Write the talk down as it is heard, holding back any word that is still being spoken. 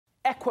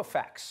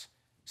Equifax.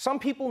 Some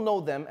people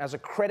know them as a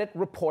credit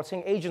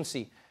reporting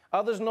agency.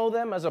 Others know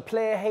them as a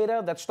player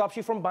hater that stops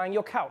you from buying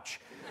your couch.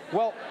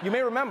 Well, you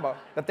may remember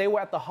that they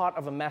were at the heart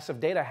of a massive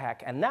data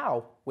hack, and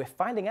now we're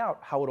finding out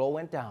how it all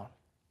went down.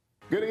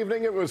 Good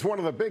evening. It was one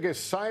of the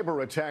biggest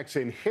cyber attacks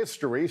in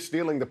history,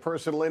 stealing the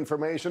personal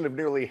information of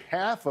nearly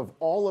half of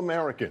all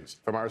Americans,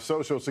 from our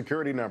social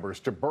security numbers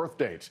to birth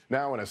dates.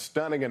 Now, in a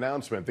stunning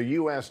announcement, the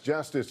U.S.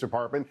 Justice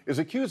Department is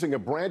accusing a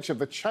branch of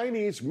the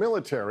Chinese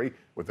military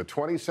with the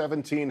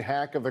 2017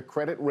 hack of the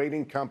credit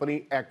rating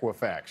company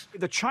Equifax.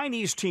 The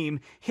Chinese team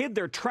hid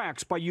their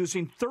tracks by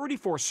using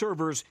 34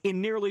 servers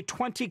in nearly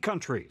 20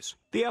 countries.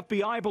 The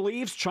FBI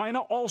believes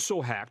China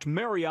also hacked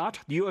Marriott,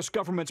 the U.S.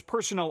 government's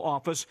personnel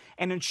office,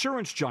 and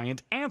insurance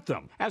giant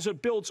Anthem, as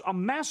it builds a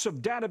massive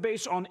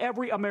database on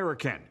every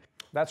American.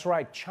 That's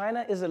right.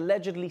 China is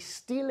allegedly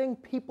stealing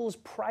people's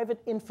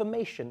private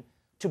information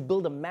to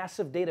build a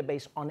massive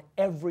database on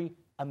every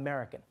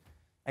American.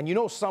 And you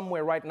know,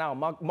 somewhere right now,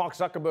 Mark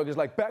Zuckerberg is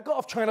like, back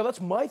off, China, that's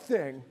my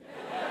thing.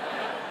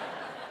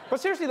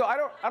 But seriously, though, I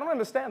don't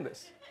understand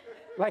this.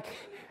 Like,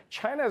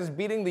 China is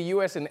beating the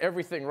U.S. in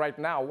everything right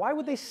now. Why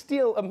would they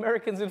steal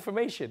Americans'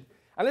 information?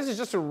 Unless it's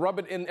just to rub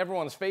it in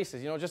everyone's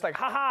faces, you know, just like,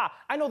 haha,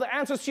 I know the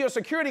answers to your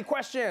security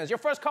questions. Your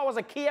first car was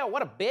a Kia,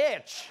 what a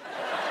bitch.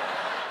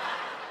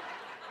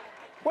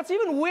 What's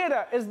even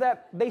weirder is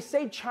that they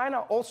say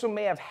China also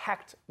may have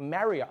hacked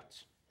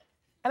Marriott.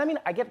 And I mean,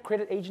 I get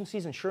credit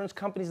agencies, insurance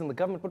companies, and the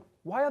government, but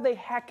why are they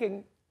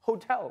hacking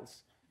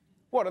hotels?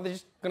 What, are they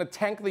just gonna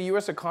tank the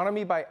US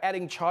economy by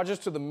adding charges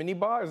to the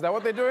minibar? Is that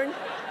what they're doing?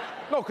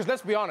 No, because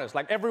let's be honest,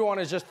 like everyone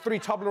is just 3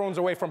 Toblerones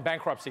away from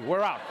bankruptcy.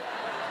 We're out.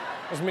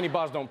 Those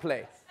minibars don't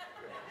play.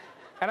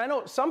 And I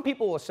know some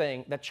people are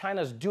saying that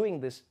China's doing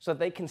this so that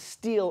they can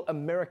steal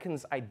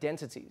Americans'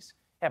 identities.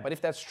 Yeah, but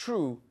if that's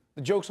true,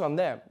 the joke's on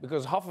them,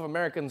 because half of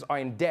Americans are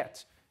in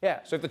debt. Yeah,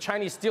 so if the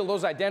Chinese steal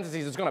those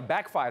identities, it's gonna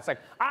backfire. It's like,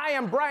 I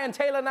am Brian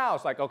Taylor now.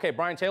 It's like, okay,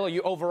 Brian Taylor,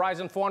 you owe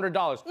Verizon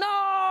 $400. No!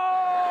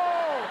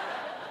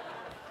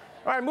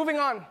 All right, moving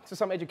on to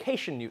some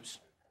education news.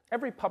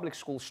 Every public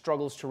school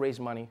struggles to raise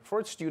money for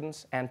its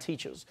students and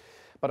teachers.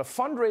 But a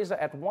fundraiser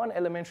at one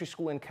elementary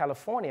school in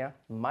California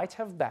might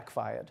have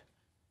backfired.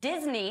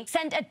 Disney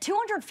sent a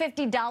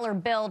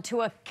 $250 bill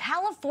to a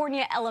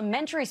California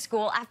elementary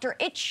school after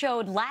it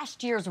showed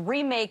last year's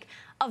remake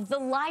of The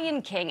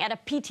Lion King at a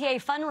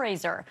PTA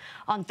fundraiser.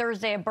 On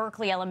Thursday, a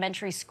Berkeley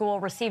elementary school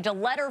received a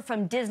letter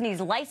from Disney's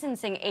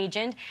licensing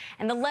agent,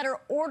 and the letter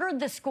ordered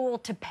the school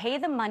to pay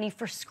the money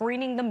for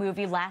screening the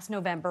movie last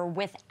November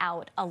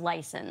without a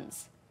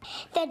license.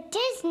 The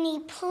Disney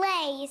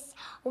place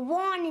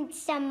wanted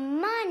some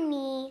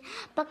money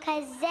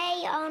because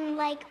they own,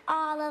 like,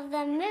 all of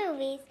the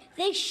movies.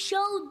 They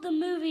showed the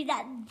movie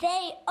that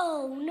they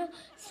own,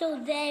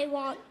 so they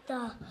want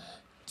the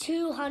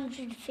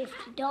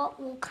 $250.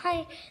 Well,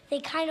 they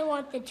kind of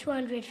want the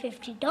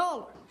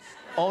 $250.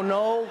 Oh,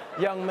 no,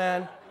 young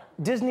man.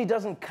 Disney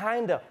doesn't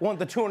kinda want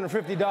the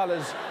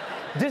 $250.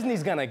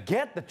 Disney's gonna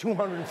get the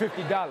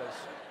 $250.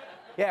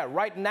 Yeah,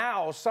 right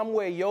now,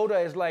 somewhere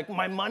Yoda is like,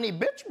 my money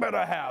bitch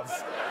better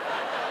have.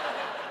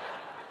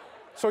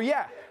 So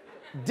yeah,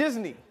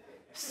 Disney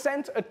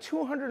sent a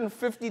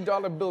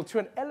 $250 bill to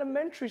an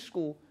elementary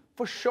school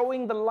for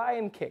showing The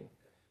Lion King.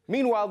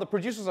 Meanwhile, the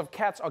producers of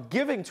Cats are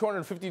giving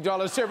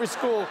 $250 to every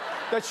school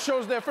that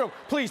shows their film.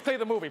 Please play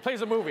the movie, play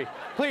the movie.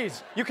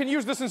 Please, you can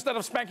use this instead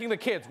of spanking the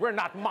kids. We're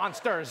not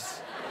monsters.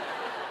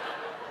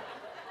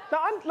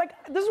 Now,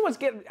 this is what's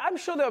getting, I'm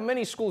sure there are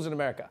many schools in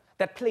America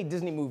that play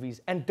Disney movies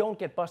and don't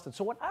get busted.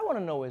 So what I want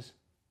to know is,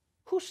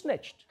 who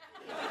snitched?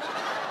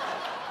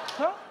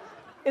 Huh?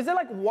 Is there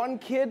like one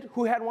kid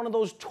who had one of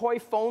those toy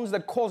phones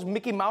that calls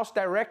Mickey Mouse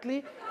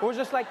directly? Or was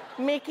just like,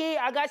 Mickey,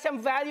 I got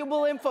some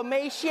valuable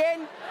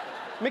information.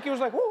 Mickey was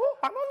like, whoa,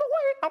 I'm on the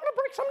way. I'm gonna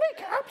break some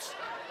kneecaps.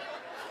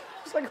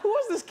 It's like, who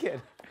was this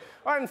kid?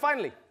 All right, and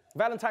finally,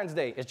 Valentine's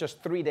Day is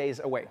just 3 days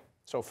away.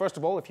 So first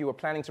of all, if you were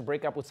planning to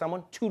break up with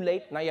someone, too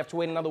late, now you have to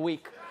wait another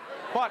week.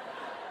 But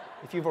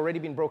if you've already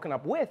been broken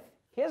up with,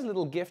 here's a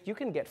little gift you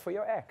can get for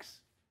your ex.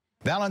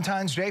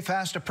 Valentine's Day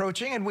fast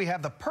approaching, and we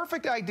have the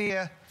perfect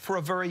idea for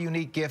a very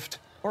unique gift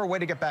or a way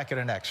to get back at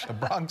an ex. The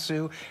Bronx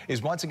Zoo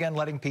is once again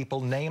letting people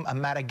name a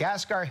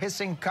Madagascar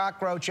hissing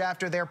cockroach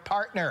after their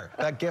partner.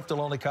 That gift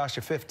will only cost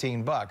you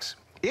 $15.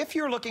 If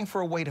you're looking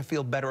for a way to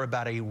feel better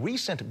about a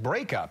recent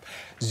breakup,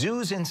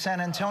 zoos in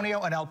San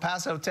Antonio and El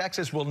Paso,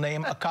 Texas will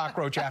name a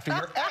cockroach after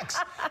your ex.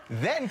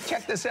 Then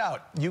check this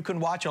out. You can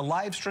watch a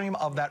live stream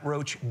of that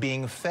roach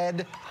being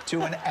fed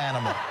to an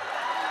animal.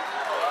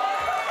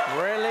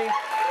 Really?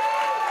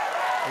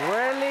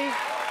 Really?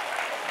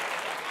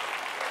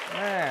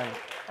 Man,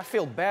 I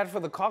feel bad for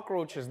the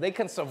cockroaches. They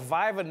can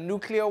survive a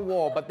nuclear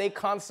war, but they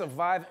can't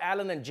survive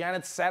Alan and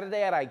Janet's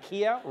Saturday at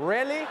IKEA?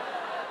 Really?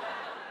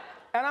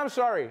 And I'm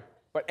sorry,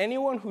 but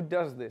anyone who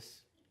does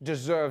this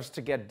deserves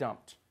to get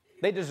dumped.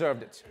 They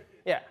deserved it.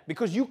 Yeah,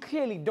 because you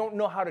clearly don't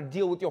know how to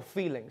deal with your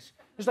feelings.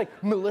 It's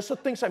like, Melissa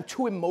thinks I'm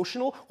too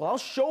emotional? Well, I'll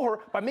show her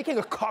by making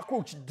a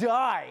cockroach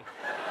die.